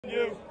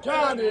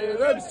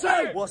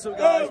What's up,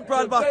 guys?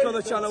 Brad back on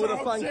the channel with a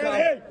fan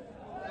cam.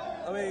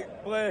 I mean,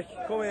 Blake,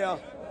 come here.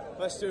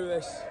 Let's do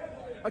this.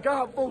 I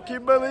can't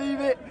fucking believe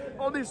it.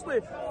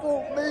 Honestly,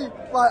 fuck me.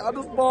 Like, I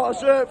just bought a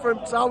shirt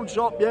from Sound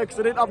Shop, yeah, because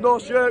I didn't have no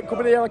shirt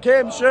coming here. I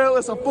came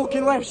shirtless. I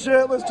fucking left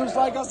shirtless, just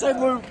like I said,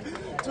 Luke.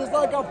 Just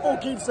like I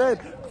fucking said.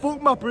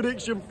 Fuck my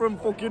prediction from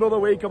fucking other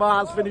week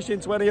about us finishing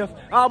 20th.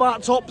 How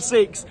about top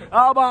 6?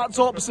 How about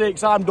top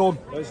 6? I'm done.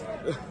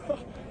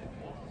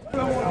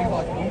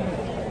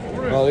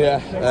 Well, yeah,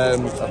 I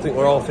think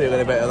we're all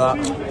feeling a bit of that.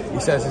 He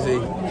says as he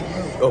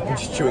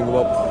opens his chewing gum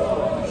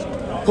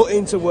up. Put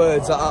into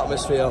words that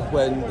atmosphere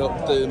when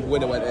the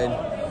winner went in.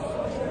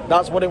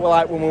 That's what it was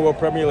like when we were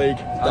Premier League.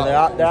 And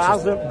there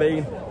hasn't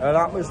been an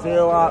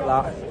atmosphere like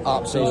that.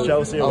 Absolutely.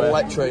 Chelsea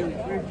electric.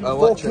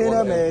 Fucking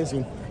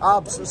amazing.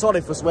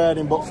 Sorry for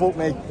swearing, but fuck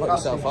me. Let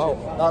yourself out.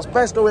 That's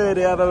best away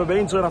day I've ever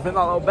been to, and I think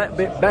that'll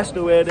be best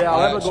away day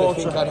I'll ever go to.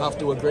 I think I'd have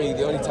to agree.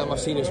 The only time I've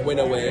seen us win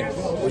away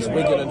was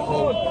Wigan and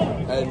Hull,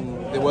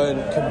 and they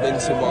weren't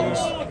convincing ones.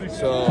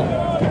 So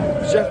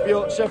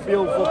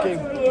Sheffield fucking,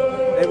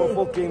 they were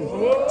fucking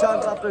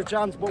chance after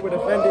chance, but we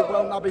defended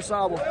well. Naby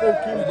Sarr was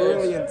fucking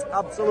brilliant,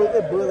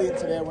 absolutely brilliant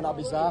today when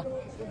Naby Sarr.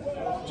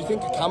 Do you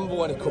think of Campbell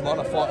when he come on?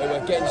 I thought he were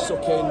getting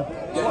stuck in,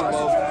 getting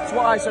involved. That's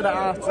what I said at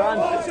half time.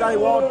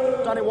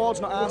 Danny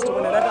Ward's not asked to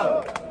win an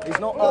header. He's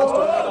not asked to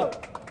win an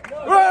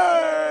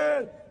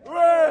header.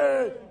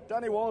 Rain!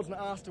 Danny Ward's not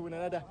asked to win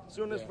an header. As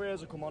soon as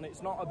Fraser come on,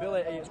 it's not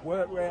ability, it's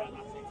work rate.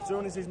 As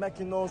soon as he's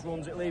making those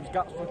runs, it leaves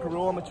gaps for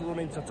Karoma to run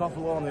into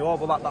Toffolo on the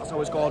overlap. That's how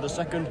he scored a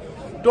second.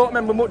 Don't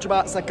remember much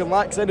about second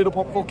likes, ended up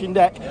on fucking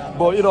deck.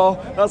 But you know,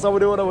 that's how we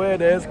do on away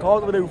days.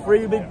 Cause we do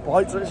 3 big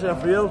points at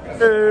Sheffield.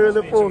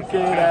 The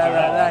fucking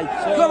LA.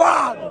 Come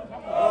on!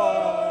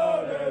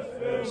 Oh,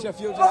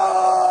 Sheffield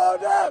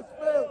United.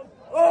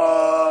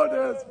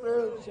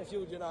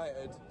 Sheffield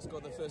United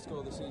scored their first goal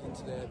of the season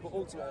today, but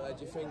ultimately,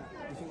 do you think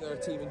they're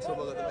a team in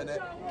trouble at the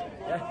minute?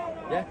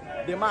 Yeah.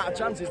 The amount of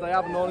chances they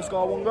have and only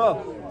score 1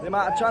 goal. The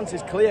amount of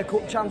chances,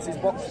 clear-cut chances,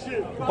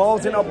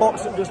 balls in a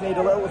box that just need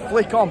a little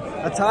flick on,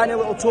 a tiny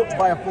little touch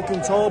by a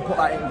fucking toe, put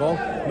that in goal.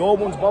 No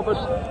one's bothered.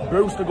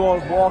 Brewster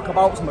goes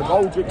walkabouts,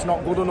 McGoldrick's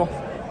not good enough.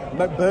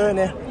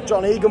 McBurney,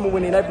 John Egan will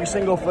win in every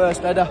single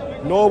first header.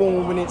 No one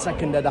will win it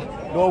second header.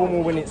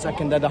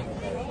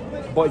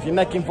 But if you're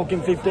making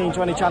fucking 15,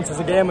 20 chances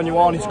a game and you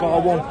only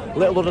score 1,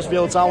 little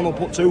Huddersfield Town will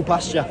put 2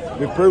 past you.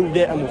 We've proved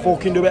it and we'll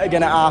fucking do it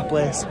again at our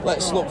place.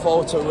 Let's look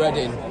forward to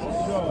Reading.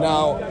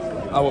 Now,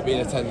 I won't be in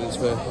attendance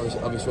for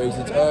obvious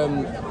reasons.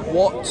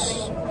 What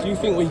do you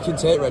think we can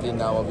take Reading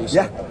now,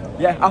 obviously?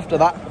 Yeah, after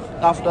that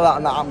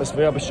and that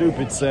atmosphere, I'd be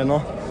stupid to say no.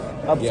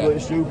 Absolutely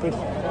stupid.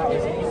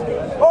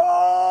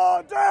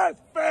 Oh,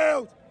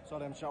 Huddersfield!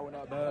 Sorry, I'm shouting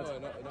at birds.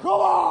 No.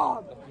 Come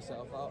on! Knock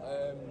yourself out.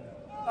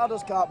 I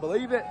just can't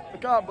believe it. I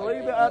can't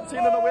believe it. I hadn't seen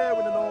an away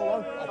with an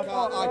 0-1.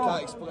 I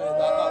can't explain that.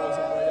 That was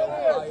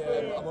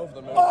unreal. I'm over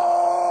the moon.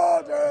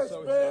 Oh,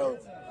 Huddersfield!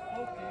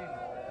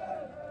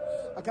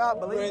 I can't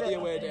believe it. Rate the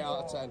away day out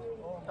of 10.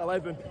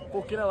 11.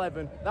 Fucking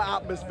 11. That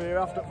atmosphere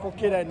after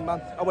fucking end,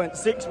 man. I went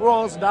 6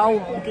 rows down,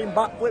 fucking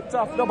backflipped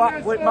after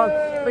backflip, man.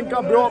 I think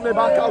I broke my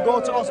back. I'll go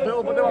to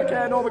hospital, but do I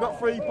care? No, we got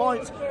 3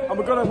 points. And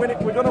we're going to win it.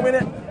 We're going to win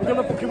it. We're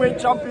going to fucking win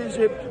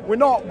championship. We're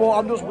not, but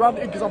I'm just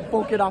ranting because I'm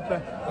fucking happy.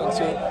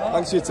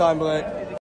 Thanks for your time, Blake.